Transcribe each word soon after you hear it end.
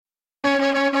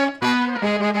Hello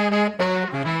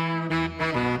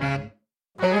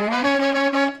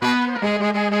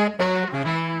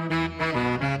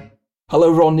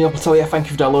everyone, Neil Patel here. Thank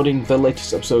you for downloading the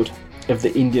latest episode of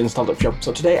the Indian Startup Show.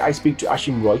 So today I speak to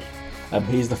Ashim Roy.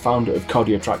 He is the founder of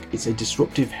Cardiotrack. It's a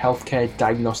disruptive healthcare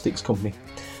diagnostics company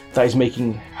that is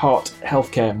making heart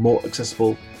healthcare more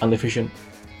accessible and efficient.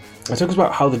 He talks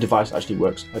about how the device actually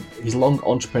works, his long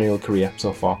entrepreneurial career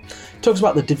so far. He talks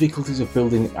about the difficulties of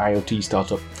building an IoT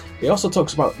startup. He also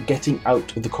talks about getting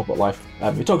out of the corporate life.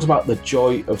 He talks about the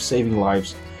joy of saving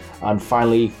lives. And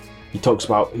finally, he talks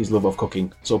about his love of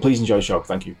cooking. So please enjoy the show.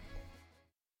 Thank you.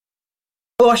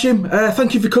 Hello, Ashim.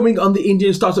 Thank you for coming on the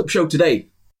Indian Startup Show today.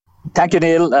 Thank you,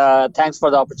 Neil. Thanks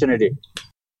for the opportunity.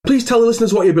 Please tell the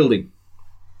listeners what you're building.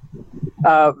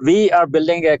 We are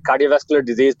building a cardiovascular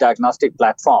disease diagnostic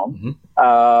platform.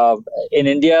 In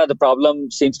India, the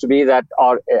problem seems to be that,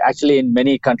 or actually in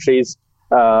many countries,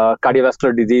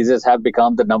 cardiovascular diseases have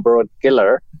become the number one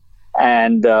killer.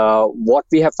 And what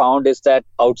we have found is that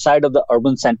outside of the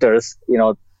urban centers,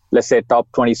 let's say top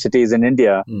 20 cities in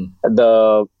India,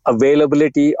 the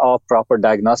availability of proper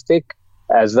diagnostic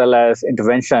as well as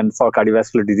intervention for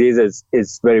cardiovascular diseases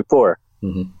is very poor.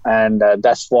 And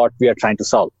that's what we are trying to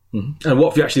solve. And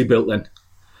what have you actually built then?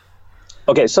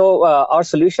 Okay, so our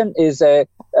solution is,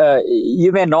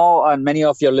 you may know, and many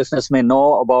of your listeners may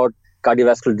know about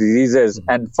cardiovascular diseases.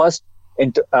 And first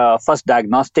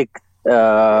diagnostic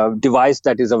device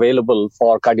that is available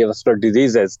for cardiovascular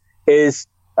diseases is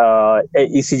a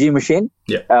ECG machine.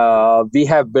 We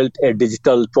have built a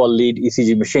digital 12-lead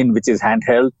ECG machine, which is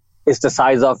handheld. It's the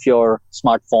size of your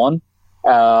smartphone.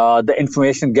 The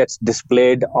information gets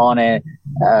displayed on a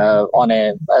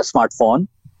smartphone.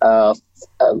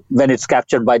 When it's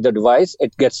captured by the device,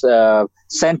 it gets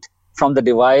sent from the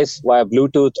device via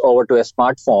Bluetooth over to a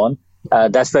smartphone.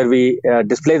 That's where we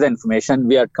display the information.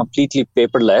 We are completely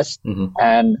paperless.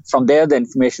 And from there, the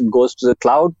information goes to the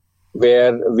cloud,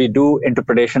 where we do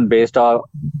interpretation based on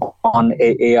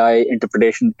a AI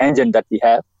interpretation engine that we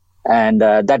have. And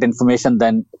that information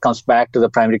then comes back to the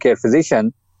primary care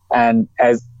physician. And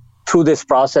as through this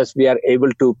process, we are able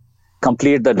to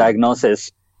complete the diagnosis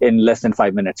in less than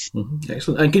 5 minutes.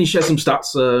 Excellent. And can you share some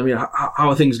stats? How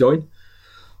are things going?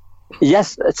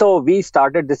 Yes. So we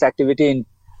started this activity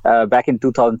back in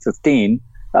 2015.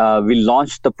 We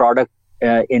launched the product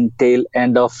in tail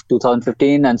end of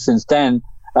 2015. And since then,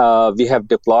 we have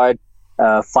deployed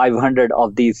 500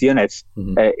 of these units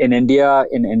in India,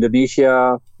 in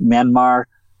Indonesia, Myanmar,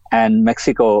 and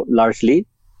Mexico largely.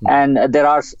 And there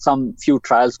are some few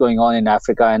trials going on in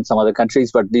Africa and some other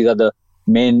countries, but these are the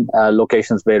main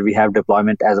locations where we have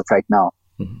deployment as of right now.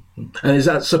 And has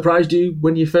that surprised you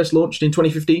when you first launched in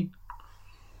 2015?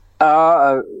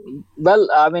 Well,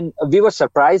 we were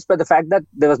surprised by the fact that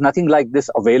there was nothing like this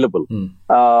available.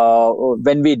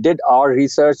 When we did our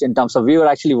research in terms of, we were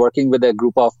actually working with a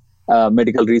group of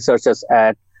medical researchers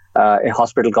at a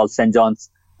hospital called St. John's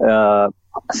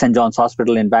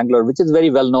Hospital in Bangalore, which is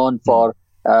very well known for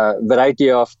a variety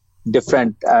of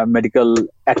different medical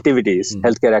activities,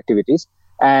 healthcare activities.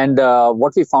 And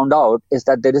what we found out is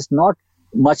that there is not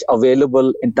much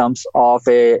available in terms of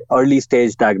a early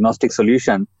stage diagnostic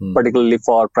solution, particularly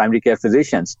for primary care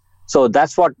physicians. So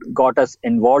that's what got us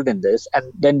involved in this.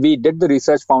 And then we did the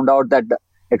research, found out that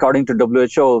according to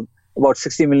WHO, about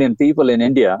 60 million people in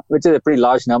India, which is a pretty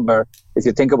large number if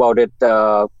you think about it,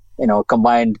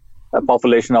 combined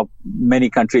population of many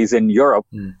countries in Europe.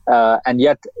 And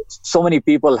yet so many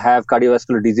people have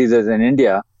cardiovascular diseases in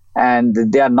India, and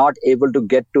they are not able to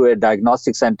get to a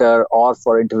diagnostic center or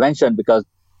for intervention because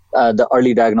the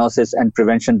early diagnosis and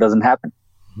prevention doesn't happen.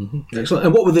 Excellent.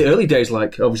 And what were the early days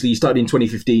like? Obviously, you started in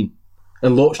 2015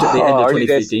 and launched at the end of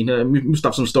 2015. You must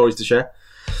have some stories to share.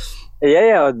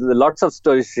 Yeah, lots of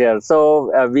stories to share.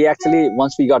 So we actually,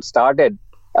 once we got started,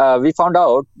 we found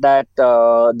out that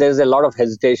there's a lot of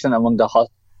hesitation among the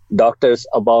doctors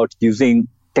about using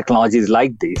technologies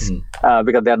like these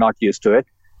because they're not used to it.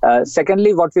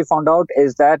 Secondly, what we found out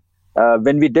is that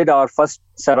when we did our first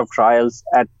set of trials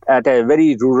at a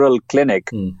very rural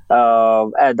clinic,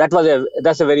 that's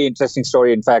a very interesting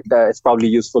story. In fact, it's probably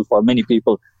useful for many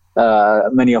people,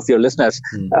 many of your listeners.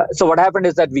 So what happened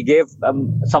is that we gave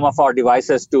some of our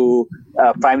devices to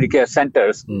primary care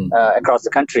centers across the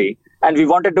country, and we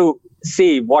wanted to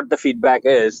see what the feedback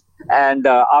is. And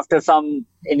after some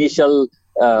initial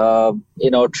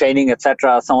training,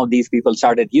 etc., some of these people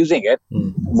started using it.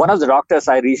 One of the doctors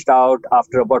I reached out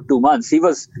after about 2 months, he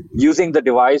was using the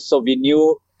device. So we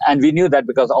knew that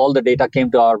because all the data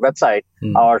came to our website,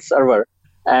 our server,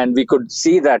 and we could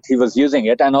see that he was using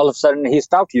it. And all of a sudden he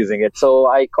stopped using it. So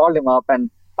I called him up and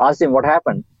asked him what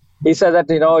happened. he said that,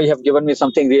 you have given me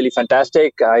something really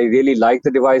fantastic. I really like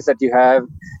the device that you have.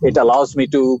 It allows me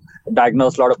to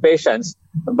diagnose a lot of patients.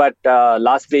 But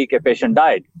last week, a patient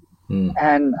died.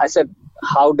 And I said,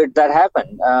 how did that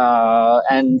happen?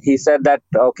 And he said that,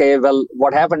 okay, well,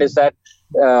 what happened is that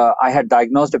I had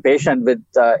diagnosed a patient with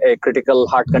a critical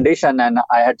heart condition, and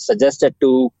I had suggested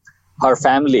to her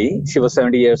family, she was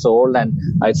 70 years old, and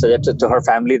I suggested to her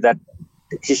family that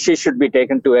she should be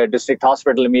taken to a district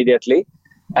hospital immediately.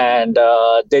 And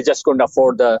they just couldn't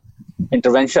afford the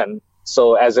intervention.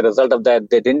 So as a result of that,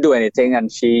 they didn't do anything, and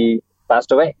she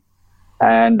passed away.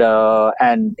 And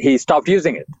he stopped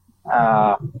using it.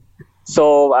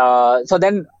 So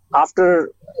then after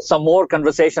some more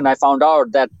conversation, I found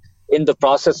out that in the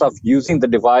process of using the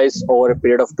device over a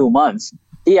period of 2 months,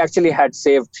 he actually had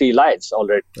saved 3 lives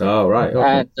already. Oh, right.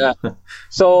 Okay. And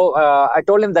so I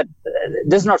told him that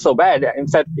this is not so bad. In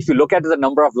fact, if you look at the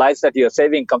number of lives that you're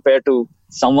saving compared to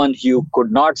someone you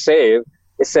could not save,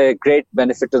 it's a great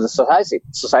benefit to the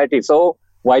society. So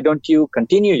why don't you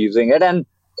continue using it? And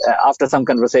after some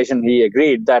conversation, he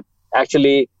agreed that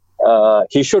actually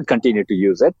he should continue to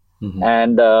use it.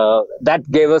 And that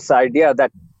gave us the idea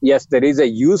that, yes, there is a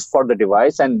use for the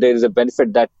device, and there is a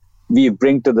benefit that we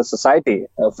bring to the society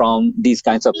from these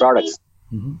kinds of products.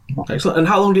 Excellent. And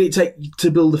how long did it take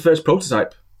to build the first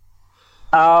prototype?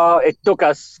 It took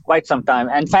us quite some time.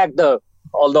 In fact,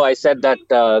 although I said that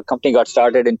company got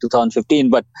started in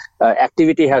 2015, but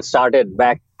activity has started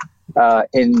back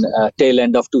in tail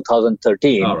end of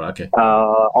 2013. Oh, right, okay.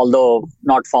 Although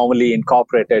not formally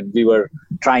incorporated, we were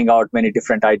trying out many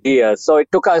different ideas. So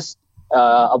it took us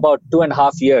about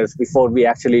 2.5 years before we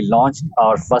actually launched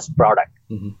our first product.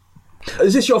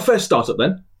 Is this your first startup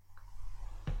then?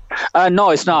 No,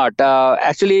 it's not.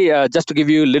 Actually, just to give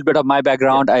you a little bit of my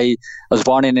background, I was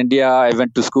born in India. I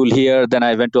went to school here. Then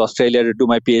I went to Australia to do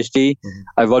my PhD.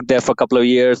 I worked there for a couple of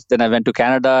years. Then I went to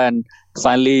Canada. And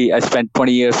finally, I spent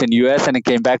 20 years in US and I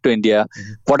came back to India.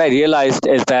 What I realized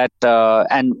is that,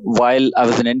 and while I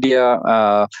was in India,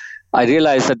 I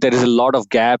realized that there is a lot of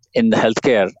gap in the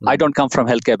healthcare. I don't come from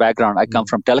healthcare background. I come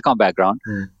from telecom background.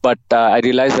 But I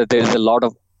realized that there is a lot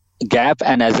of gap,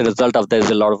 and as a result of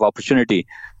there's a lot of opportunity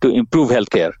to improve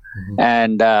healthcare.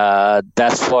 And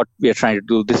that's what we are trying to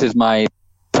do. This is my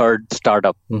third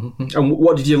startup. And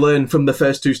what did you learn from the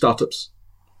first 2 startups?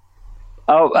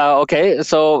 Okay.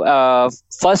 So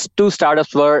first 2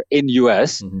 startups were in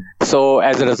US. So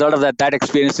as a result of that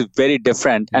experience is very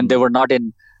different, and they were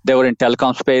in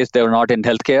telecom space. They were not in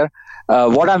healthcare.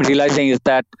 What I'm realizing is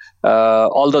that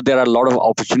although there are a lot of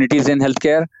opportunities in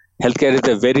healthcare is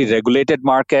a very regulated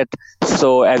market.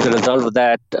 So as a result of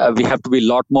that, we have to be a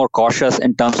lot more cautious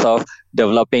in terms of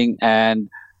developing and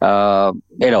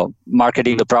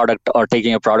marketing the product or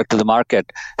taking a product to the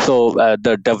market. So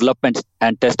the development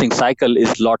and testing cycle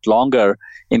is a lot longer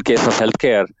in case of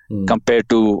healthcare compared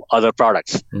to other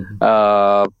products.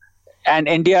 And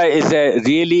India is a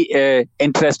really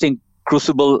interesting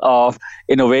crucible of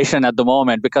innovation at the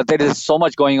moment because there is so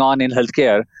much going on in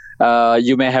healthcare.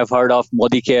 You may have heard of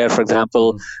Modi Care, for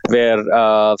example, where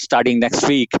starting next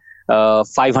week,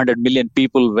 500 million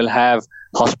people will have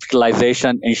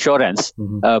hospitalization insurance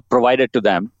provided to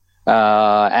them,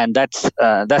 and that's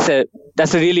a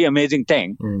really amazing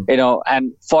thing,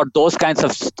 And for those kinds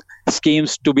of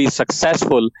schemes to be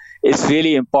successful, it's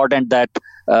really important that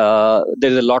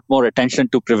there's a lot more attention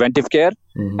to preventive care,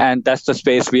 and that's the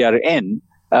space we are in.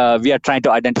 We are trying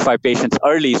to identify patients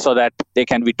early so that they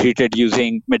can be treated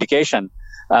using medication.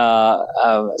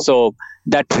 So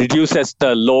that reduces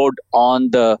the load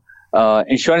on the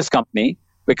insurance company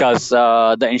because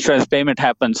the insurance payment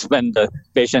happens when the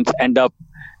patients end up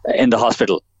in the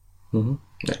hospital.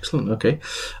 Excellent. Okay.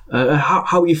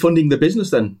 How are you funding the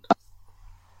business then?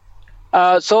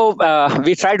 So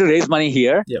we try to raise money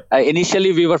here. Yep.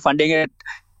 Initially, we were funding it,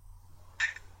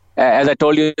 as I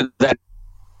told you, that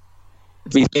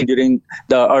we during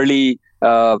the early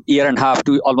year and a half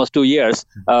to almost 2 years,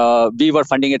 we were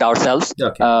funding it ourselves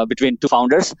between 2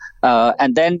 founders.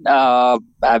 And then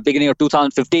beginning of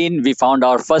 2015, we found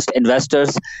our first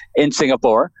investors in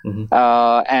Singapore,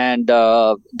 and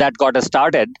that got us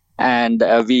started. And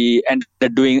we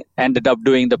ended up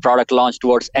doing the product launch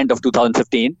towards end of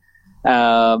 2015.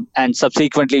 And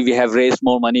subsequently, we have raised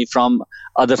more money from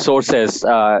other sources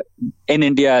in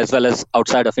India as well as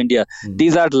outside of India.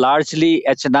 These are largely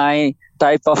HNI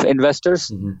type of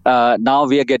investors. Now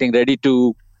we are getting ready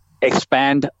to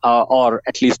expand or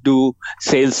at least do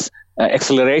sales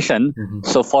acceleration.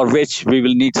 So for which we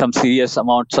will need some serious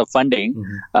amounts of funding,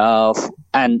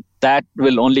 and that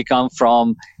will only come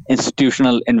from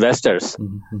institutional investors.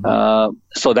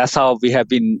 So that's how we have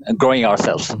been growing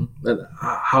ourselves. And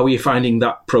how are you finding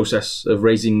that process of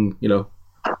raising,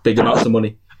 big amounts of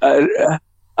money?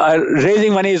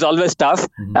 Raising money is always tough,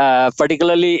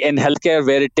 particularly in healthcare,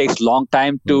 where it takes long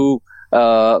time to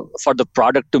for the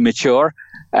product to mature,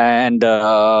 and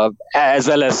as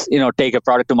well as take a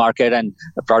product to market and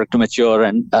a product to mature,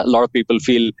 and a lot of people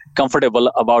feel comfortable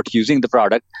about using the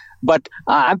product. But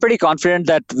I'm pretty confident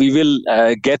that we will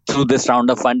get through this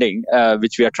round of funding,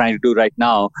 which we are trying to do right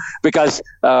now, because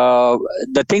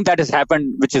the thing that has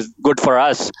happened, which is good for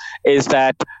us, is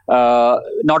that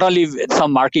not only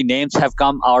some marquee names have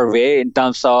come our way in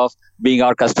terms of being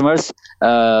our customers,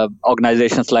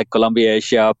 organizations like Columbia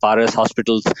Asia, Paris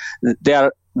Hospitals, they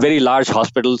are very large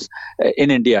hospitals in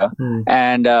India,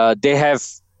 and they have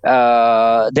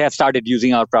started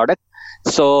using our product.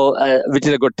 So, which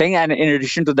is a good thing. And in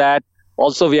addition to that,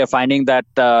 also we are finding that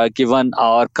given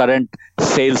our current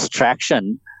sales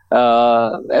traction,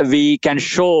 we can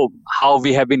show how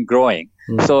we have been growing.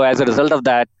 So as a result of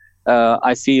that,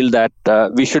 I feel that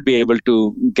we should be able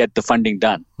to get the funding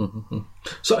done.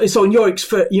 So in your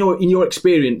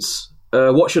experience,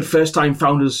 what should first-time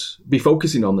founders be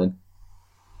focusing on then?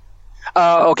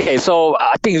 Okay, so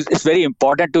I think it's very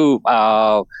important to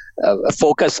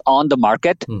focus on the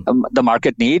market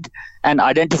need, and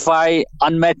identify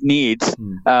unmet needs,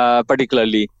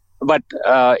 particularly. But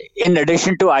in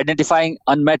addition to identifying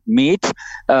unmet needs,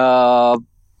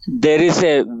 there is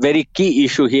a very key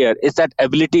issue here, is that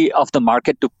ability of the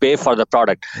market to pay for the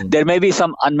product. There may be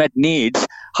some unmet needs.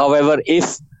 However,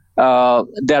 if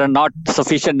there are not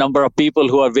sufficient number of people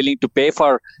who are willing to pay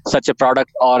for such a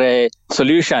product or a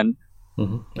solution.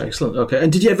 Excellent. Okay.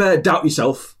 And did you ever doubt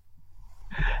yourself?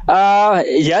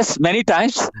 Yes, many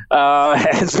times.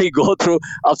 As we go through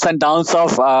ups and downs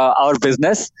of our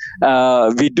business,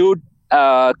 we do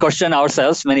question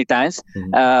ourselves many times,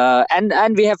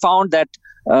 and we have found that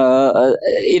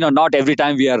not every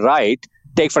time we are right.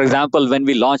 Take, for example, when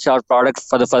we launched our product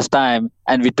for the first time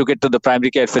and we took it to the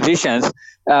primary care physicians,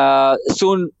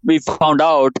 soon we found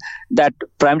out that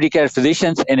primary care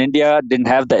physicians in India didn't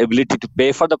have the ability to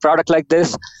pay for the product like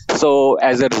this. So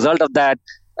as a result of that,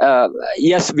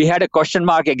 yes, we had a question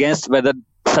mark against whether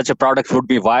such a product would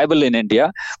be viable in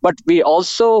India, but we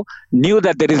also knew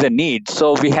that there is a need.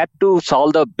 So we had to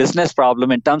solve the business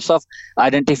problem in terms of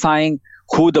identifying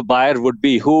who the buyer would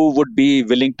be, who would be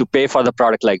willing to pay for the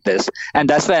product like this. And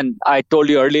that's when I told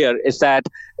you earlier, is that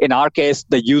in our case,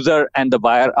 the user and the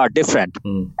buyer are different.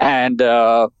 And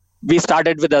we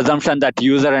started with the assumption that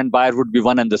user and buyer would be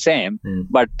one and the same,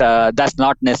 but that's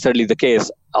not necessarily the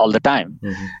case all the time.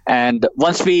 And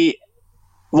once we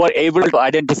were able to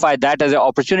identify that as an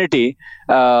opportunity,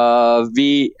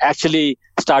 we actually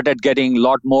started getting a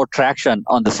lot more traction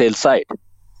on the sales side.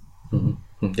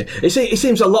 Okay. It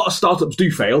seems a lot of startups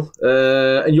do fail,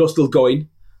 and you're still going.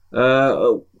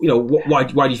 Why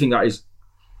do you think that is?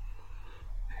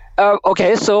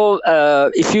 Okay, so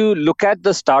if you look at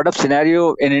the startup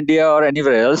scenario in India or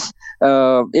anywhere else,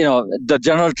 the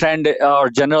general trend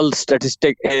or general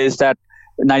statistic is that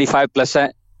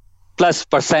 95% plus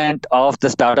of the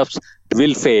startups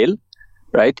will fail,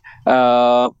 right?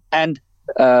 And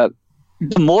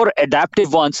the more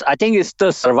adaptive ones, I think, is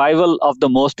the survival of the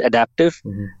most adaptive.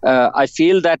 I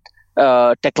feel that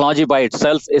technology by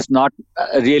itself is not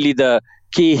really the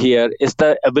key here. It's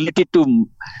the ability to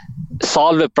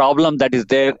solve a problem that is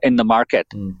there in the market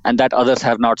and that others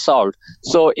have not solved.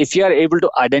 So if you are able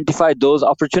to identify those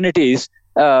opportunities,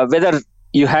 whether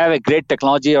you have a great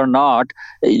technology or not,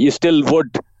 you still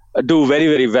would do very,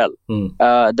 very well.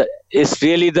 It's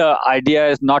really the idea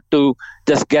is not to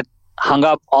just get hung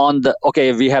up on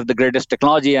we have the greatest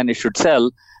technology and it should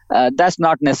sell. That's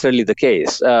not necessarily the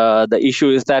case. The issue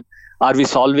is that, are we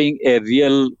solving a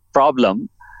real problem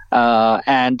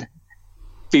and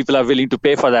people are willing to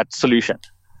pay for that solution?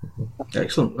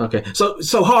 Excellent. Okay.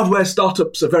 So hardware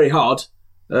startups are very hard.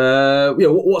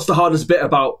 What's the hardest bit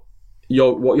about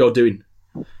what you're doing?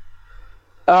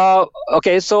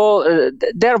 Okay, so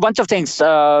there are a bunch of things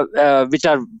which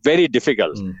are very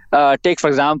difficult. Take, for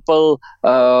example,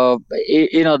 the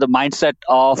mindset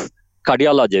of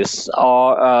cardiologists,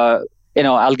 or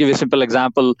I'll give you a simple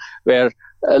example where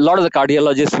a lot of the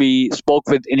cardiologists we spoke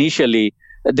with initially,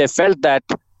 they felt that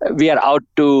we are out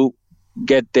to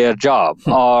get their job,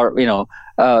 or we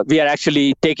are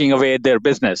actually taking away their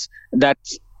business.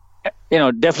 That's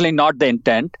definitely not the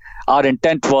intent. Our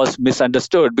intent was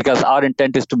misunderstood, because our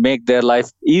intent is to make their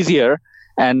life easier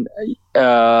and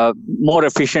more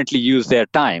efficiently use their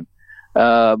time.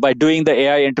 By doing the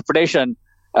AI interpretation,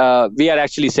 we are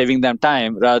actually saving them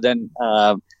time rather than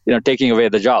taking away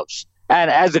the jobs. And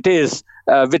as it is,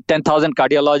 with 10,000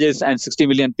 cardiologists and 60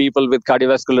 million people with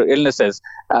cardiovascular illnesses,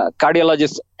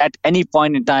 cardiologists at any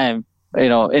point in time,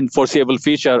 in foreseeable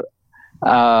future,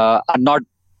 are not,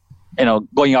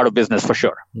 going out of business for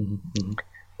sure.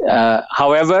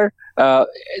 However,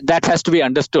 that has to be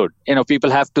understood. People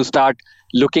have to start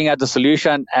looking at the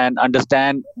solution and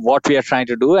understand what we are trying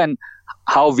to do and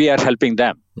how we are helping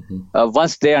them.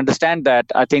 Once they understand that,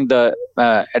 I think the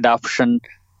adoption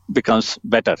becomes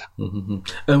better.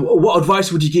 What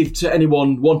advice would you give to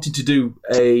anyone wanting to do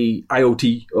a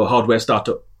IoT or hardware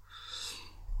startup?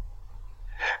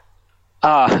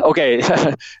 Okay,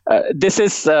 this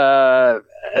is a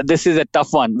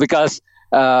tough one because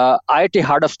IoT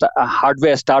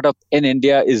hardware startup in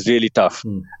India is really tough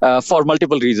for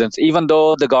multiple reasons. Even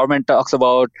though the government talks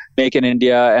about Make in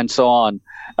India and so on,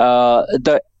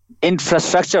 the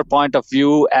infrastructure point of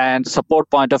view and support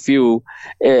point of view,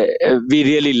 we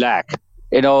really lack.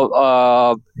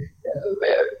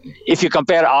 If you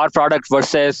compare our product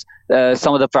versus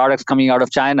some of the products coming out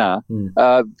of China,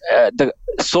 the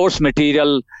source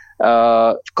material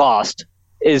cost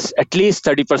is at least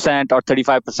 30% or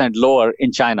 35% lower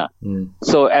in China.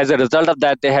 So as a result of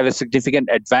that, they have a significant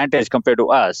advantage compared to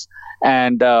us.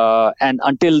 And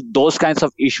until those kinds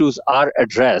of issues are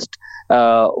addressed,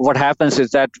 what happens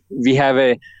is that we have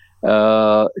a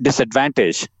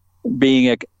disadvantage being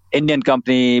an Indian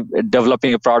company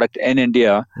developing a product in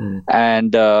India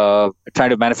and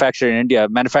trying to manufacture in India.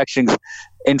 Manufacturing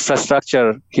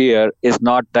infrastructure here is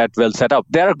not that well set up.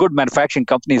 There are good manufacturing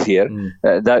companies here,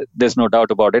 that there's no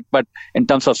doubt about it. But in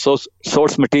terms of source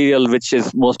material, which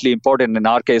is mostly imported, in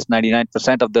our case,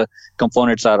 99% of the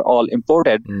components are all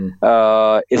imported,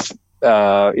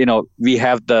 we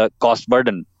have the cost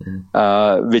burden,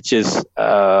 which is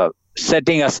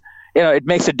setting us, it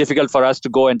makes it difficult for us to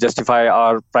go and justify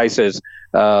our prices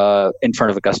in front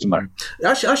of a customer.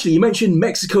 Actually, you mentioned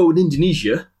Mexico and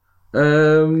Indonesia.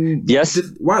 Yes.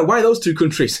 Why those two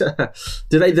countries?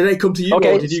 Did they come to you, or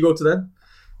did you go to them?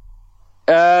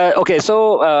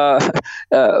 So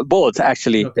both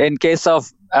actually. Okay. In case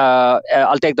of,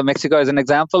 I'll take the Mexico as an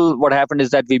example. What happened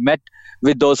is that we met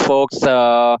with those folks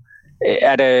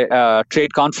at a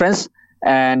trade conference,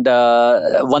 and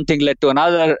one thing led to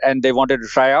another, and they wanted to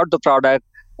try out the product,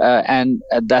 and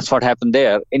that's what happened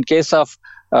there. In case of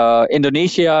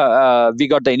Indonesia, we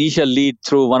got the initial lead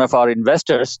through one of our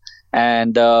investors,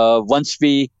 and once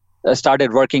we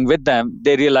started working with them,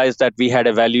 they realized that we had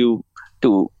a value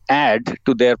to add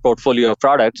to their portfolio of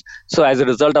products. So as a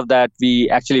result of that, we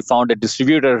actually found a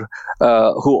distributor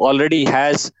who already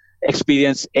has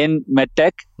experience in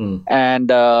medtech, and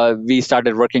we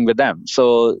started working with them.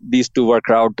 So these two worked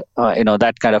out,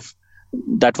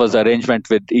 that was the arrangement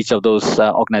with each of those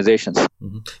organizations.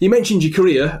 You mentioned your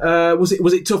career. Was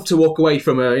it tough to walk away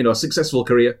from a successful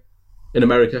career in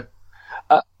America?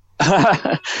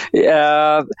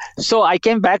 So I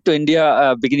came back to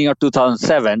India beginning of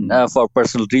 2007 for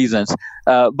personal reasons.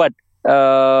 But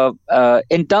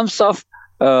in terms of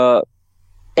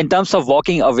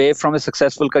walking away from a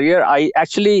successful career, I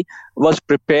actually was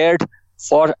preparing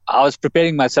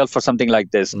myself for something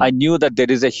like this. I knew that there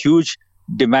is a huge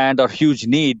demand or huge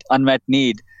need, unmet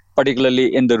need,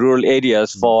 particularly in the rural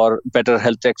areas for better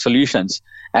health tech solutions.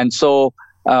 And so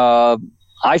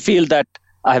I feel that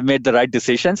I have made the right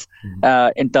decisions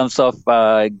in terms of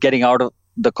getting out of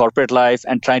the corporate life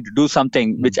and trying to do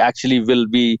something which actually will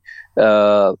be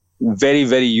very,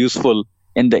 very useful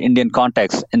in the Indian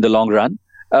context in the long run.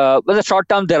 But the short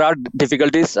term, there are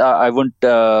difficulties. I would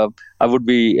admit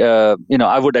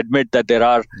that there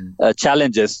are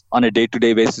challenges on a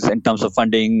day-to-day basis in terms of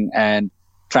funding and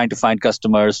trying to find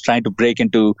customers, trying to break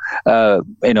into,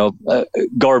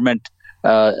 government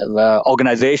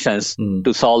organizations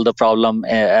to solve the problem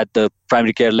at the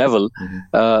primary care level.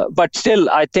 But still,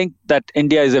 I think that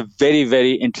India is a very,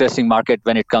 very interesting market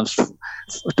when it comes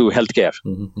to healthcare,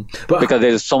 because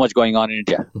there's so much going on in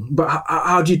India. But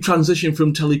how do you transition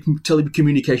from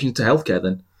telecommunications to healthcare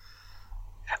then?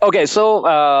 Okay, so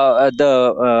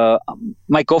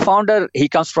my co-founder, he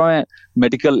comes from a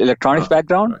medical electronics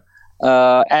background,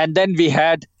 and then we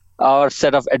had our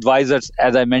set of advisors,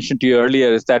 as I mentioned to you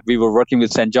earlier, is that we were working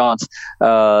with St. John's.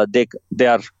 They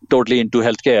are totally into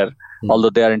healthcare, although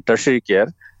they are in tertiary care.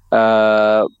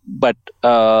 So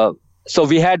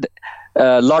we had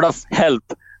a lot of help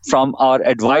from our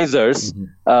advisors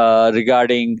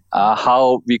regarding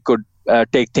how we could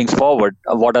take things forward.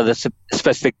 What are the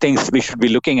specific things we should be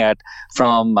looking at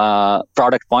from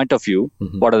product point of view?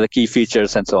 Mm-hmm. What are the key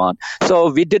features and so on?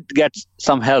 So we did get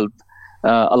some help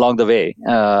along the way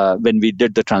when we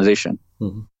did the transition.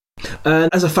 Mm-hmm. And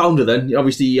as a founder, then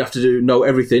obviously you have to know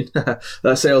everything: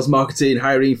 sales, marketing,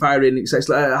 hiring, firing,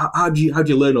 etc. How do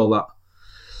you learn all that?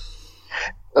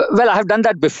 Well, I have done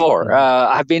that before.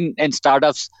 I've been in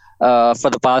startups for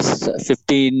the past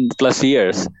 15 plus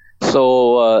years.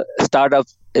 So startup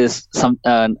is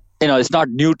it's not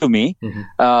new to me.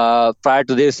 Mm-hmm. Prior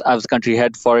to this, I was country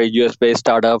head for a US-based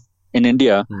startup in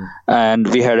India, and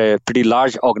we had a pretty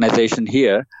large organization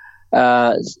here.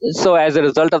 So as a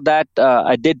result of that,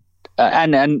 I did,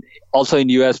 and also in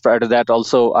US prior to that,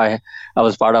 also I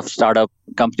was part of startup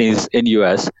companies in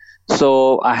US.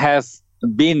 So I have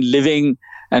been living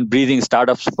and breathing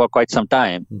startups for quite some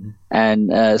time. Mm-hmm.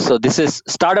 And so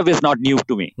startup is not new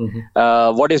to me.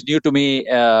 Mm-hmm. What is new to me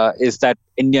is that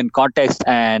Indian context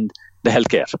and the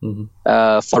healthcare,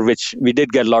 for which we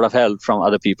did get a lot of help from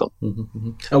other people.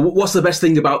 Mm-hmm. And what's the best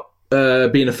thing about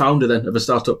being a founder then of a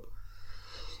startup?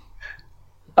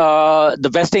 The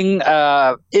best thing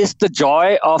is the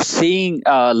joy of seeing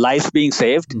lives being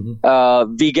saved.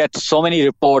 Mm-hmm. We get so many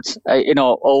reports,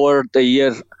 over the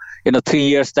year, 3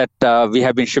 years that we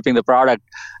have been shipping the product.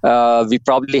 We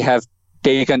probably have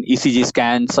taken ECG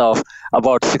scans of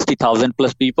about 60,000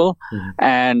 plus people. Mm-hmm.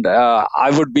 And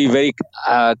I would be very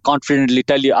confidently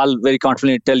tell you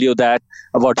that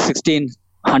about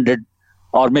 1,600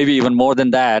 or maybe even more than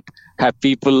that have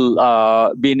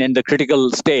people been in the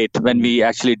critical state when we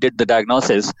actually did the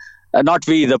diagnosis. Not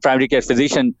we, the primary care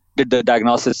physician, did the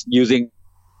diagnosis using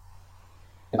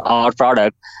our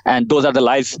product, and those are the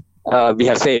lives we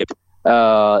have saved.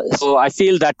 So I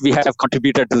feel that we have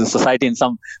contributed to the society in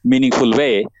some meaningful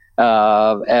way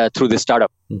through this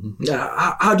startup. Mm-hmm.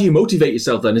 How do you motivate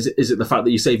yourself then? Is it the fact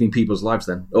that you're saving people's lives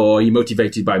then, or are you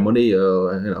motivated by money,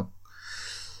 or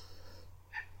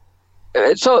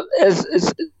So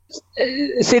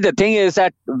see, the thing is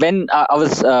that when I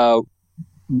was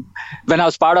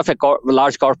part of a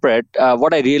large corporate,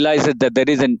 what I realized is that there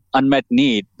is an unmet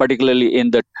need, particularly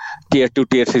in the tier 2,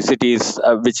 tier 3 cities,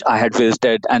 which I had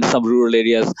visited, and some rural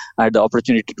areas I had the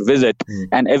opportunity to visit.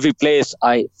 And every place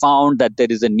I found that there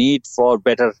is a need for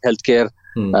better healthcare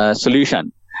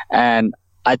solution. And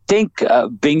I think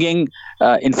bringing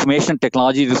information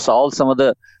technology to solve some of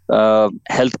the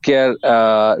healthcare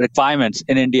requirements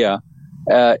in India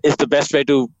is the best way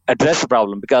to address the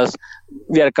problem, because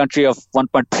we are a country of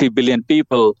 1.3 billion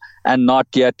people and not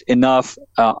yet enough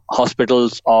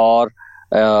hospitals or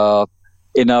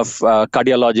enough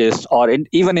cardiologists or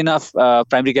even enough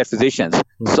primary care physicians.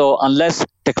 So unless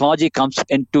technology comes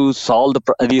in to solve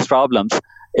these problems,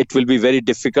 it will be very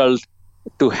difficult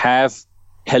to have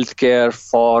healthcare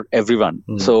for everyone.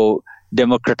 So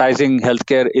democratizing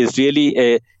healthcare is really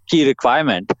a key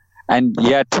requirement. And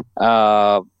yet,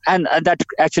 and that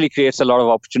actually creates a lot of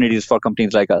opportunities for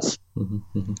companies like us.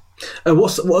 Mm-hmm.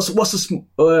 What's the,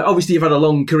 obviously you've had a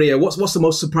long career. What's the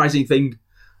most surprising thing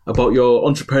about your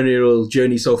entrepreneurial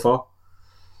journey so far?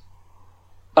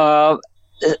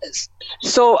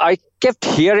 So I kept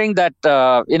hearing that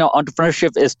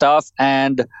entrepreneurship is tough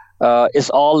and it's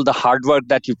all the hard work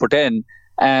that you put in,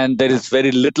 and there is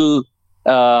very little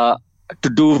to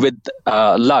do with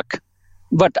luck.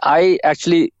 But I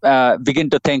actually begin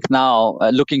to think now,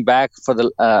 looking back for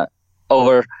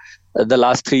over the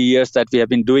last 3 years that we have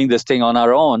been doing this thing on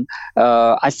our own,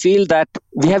 I feel that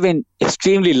we have been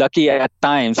extremely lucky at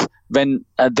times when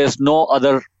there's no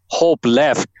other hope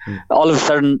left. All of a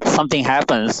sudden, something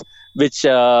happens which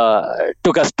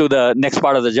took us to the next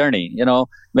part of the journey.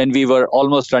 When we were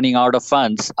almost running out of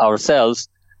funds ourselves,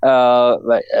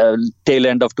 tail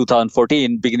end of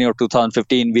 2014, beginning of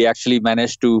 2015, we actually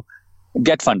managed to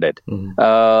get funded.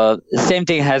 Same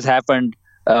thing has happened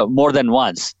more than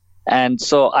once. And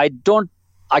so I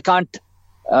can't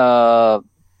tell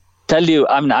you,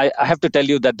 I have to tell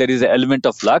you that there is an element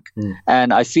of luck.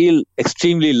 And I feel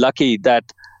extremely lucky that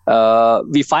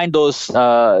we find those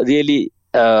really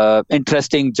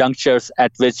interesting junctures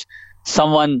at which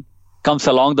someone comes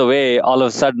along the way all of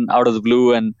a sudden out of the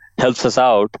blue and helps us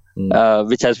out,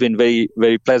 which has been very,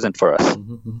 very pleasant for us.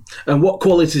 And what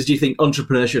qualities do you think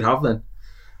entrepreneurs should have then?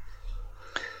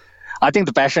 I think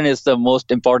the passion is the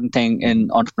most important thing in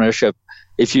entrepreneurship.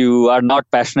 If you are not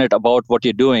passionate about what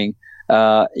you're doing,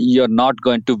 you're not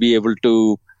going to be able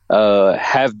to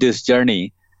have this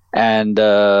journey and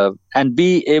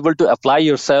be able to apply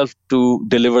yourself to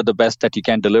deliver the best that you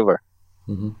can deliver.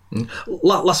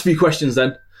 Last few questions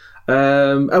then.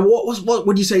 And what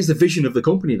would you say is the vision of the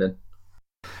company then?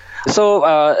 So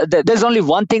there's only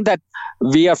one thing that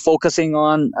we are focusing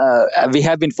on, we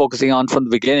have been focusing on from the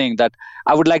beginning, that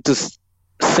I would like to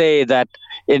say that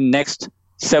in next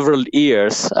several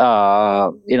years,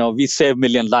 we save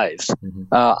million lives.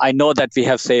 I know that we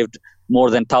have saved more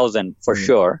than 1,000 for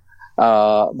sure,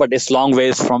 but it's long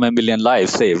ways from a million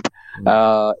lives saved.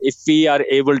 If we are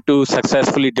able to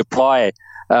successfully deploy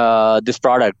this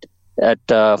product at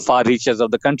far reaches of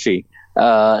the country,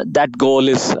 that goal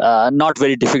is not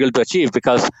very difficult to achieve,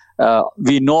 because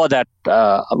we know that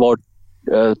about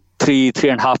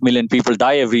 3.5 million people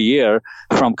die every year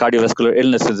from cardiovascular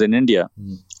illnesses in India.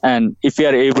 And if we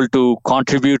are able to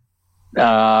contribute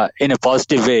in a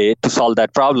positive way to solve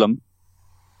that problem,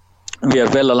 we are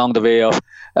well along the way of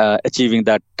achieving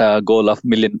that goal of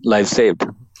million lives saved.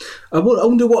 I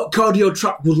wonder what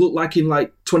Cardiotrack would look like in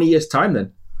 20 years' time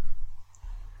then.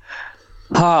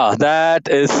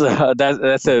 That's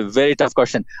a very tough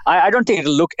question. I don't think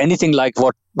it'll look anything like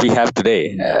what we have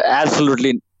today.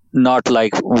 Absolutely not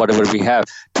like whatever we have.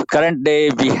 To current day,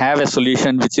 we have a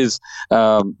solution which is,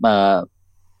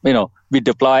 we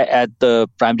deploy at the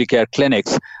primary care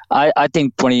clinics. I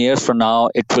think 20 years from now,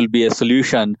 it will be a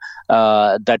solution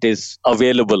that is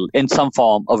available in some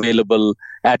form, available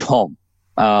at home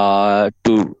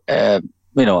to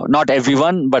not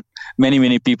everyone, but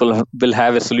many people will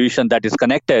have a solution that is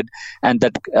connected, and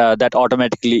that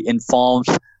automatically informs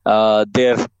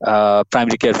their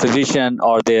primary care physician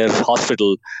or their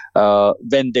hospital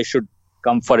when they should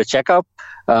come for a checkup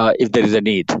if there is a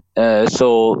need.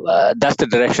 So that's the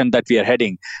direction that we are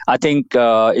heading. I think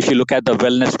if you look at the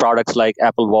wellness products like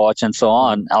Apple Watch and so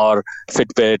on, or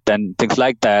Fitbit and things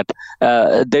like that,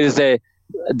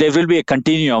 there will be a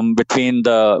continuum between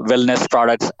the wellness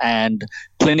products and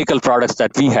clinical products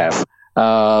that we have.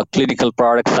 Clinical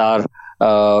products are,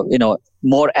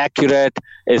 more accurate,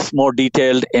 is more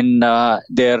detailed in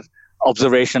their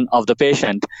observation of the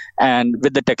patient. And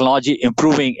with the technology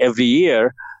improving every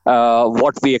year,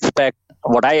 what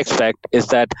I expect is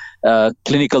that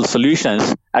clinical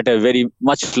solutions at a very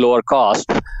much lower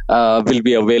cost will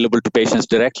be available to patients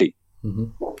directly.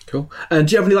 Cool. And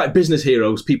do you have any business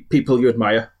heroes, people you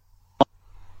admire?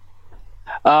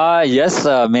 Yes,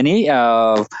 many.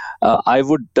 I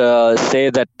would say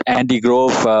that Andy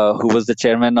Grove, who was the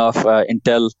chairman of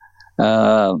Intel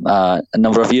a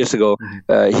number of years ago,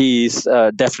 he's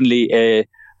definitely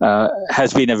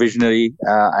has been a visionary,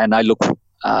 and I look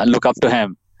up to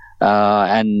him.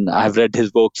 And I've read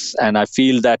his books, and I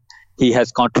feel that he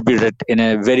has contributed in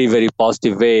a very, very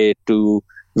positive way to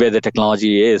where the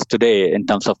technology is today in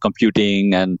terms of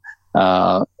computing and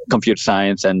computer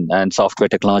science and software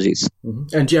technologies.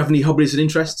 And do you have any hobbies and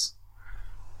interests?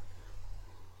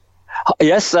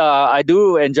 Yes, I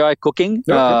do enjoy cooking.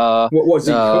 Okay. What's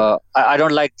it? I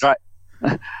don't like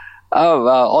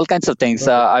all kinds of things.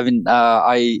 I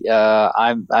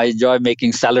enjoy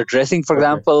making salad dressing, for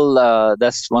example.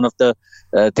 That's one of the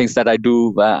things that I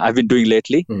do. I've been doing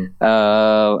lately,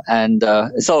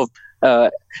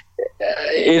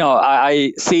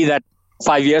 I see that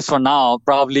 5 years from now,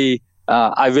 probably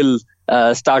I will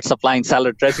start supplying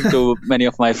salad dressing to many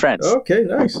of my friends. Okay,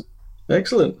 nice,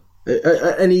 excellent.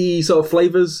 Any sort of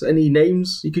flavors? Any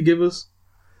names you could give us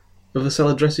of the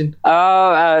salad dressing?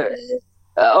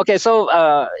 Okay, so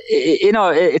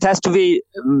it has to be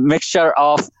a mixture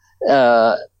of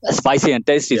spicy and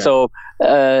tasty.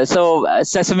 Yeah. So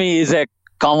sesame is a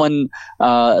common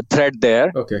thread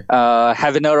there. Okay.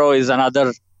 Habanero is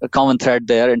another common thread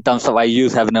there in terms of I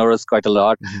use habaneros quite a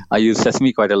lot. I use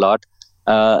sesame quite a lot.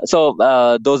 So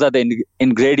those are the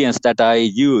ingredients that I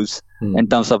use in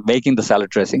terms of making the salad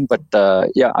dressing. But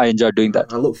I enjoy doing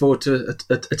that. I look forward to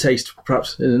a taste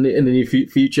perhaps in the near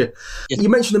future. Yes. You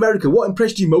mentioned America. What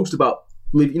impressed you most about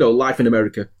life in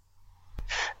America?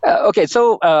 Okay,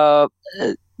 so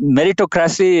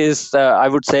meritocracy is, I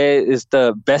would say, is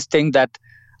the best thing that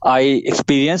I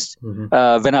experienced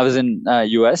when I was in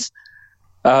US.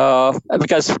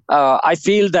 Because I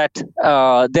feel that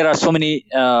there are so many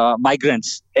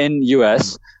migrants in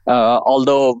US,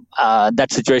 although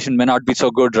that situation may not be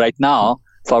so good right now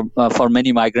for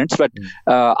many migrants. But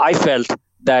I felt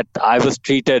that I was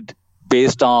treated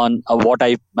based on what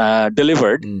I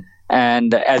delivered,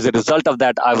 and as a result of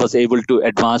that, I was able to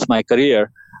advance my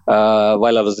career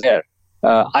while I was there.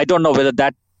 I don't know whether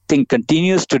that thing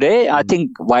continues today. I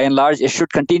think by and large it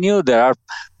should continue. There are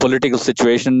political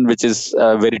situation which is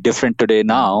very different today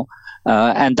now,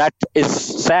 and that is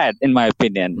sad in my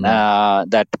opinion,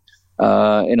 that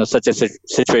such a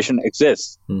situation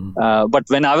exists. But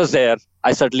when I was there,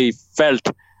 I certainly felt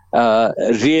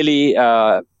really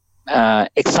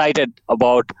excited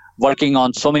about working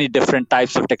on so many different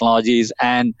types of technologies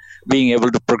and being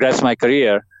able to progress my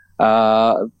career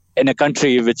in a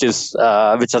country which is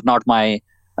not my,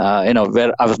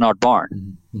 where I was not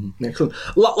born. Mm-hmm. Excellent.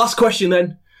 Last question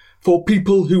then. For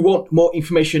people who want more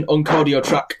information on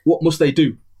Cardiotrack, what must they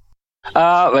do?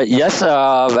 Yes,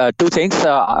 two things.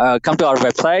 Come to our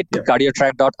website,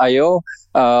 cardiotrack.io.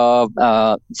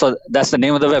 So that's the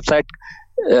name of the website,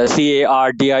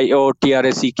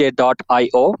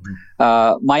 cardiotrack.io.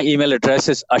 My email address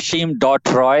is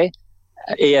ashim.roy,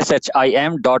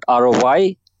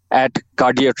 ashim.roy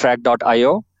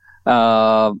 @cardiotrack.io.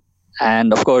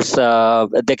 And of course,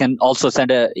 they can also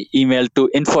send an email to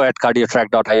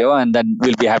info@cardiotrack.io, and then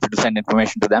we'll be happy to send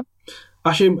information to them.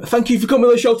 Ashim, thank you for coming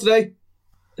on the show today.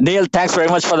 Neil, thanks very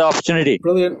much for the opportunity.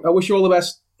 Brilliant. I wish you all the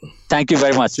best. Thank you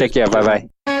very much. Take care. Bye-bye.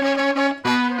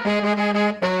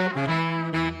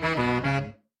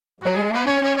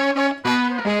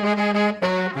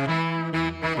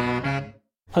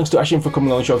 Thanks to Ashim for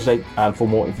coming on the show today, and for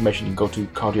more information you can go to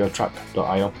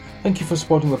cardiotrack.io. Thank you for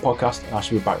supporting the podcast, and I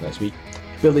shall be back next week.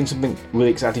 Building something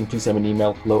really exciting, please send me an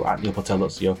email,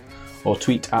 hello@neilpatel.co, or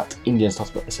tweet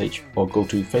 @indianstartup.sh, or go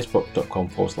to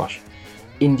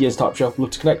facebook.com/Indian Startup Show.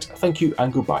 Love to connect. Thank you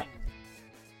and goodbye.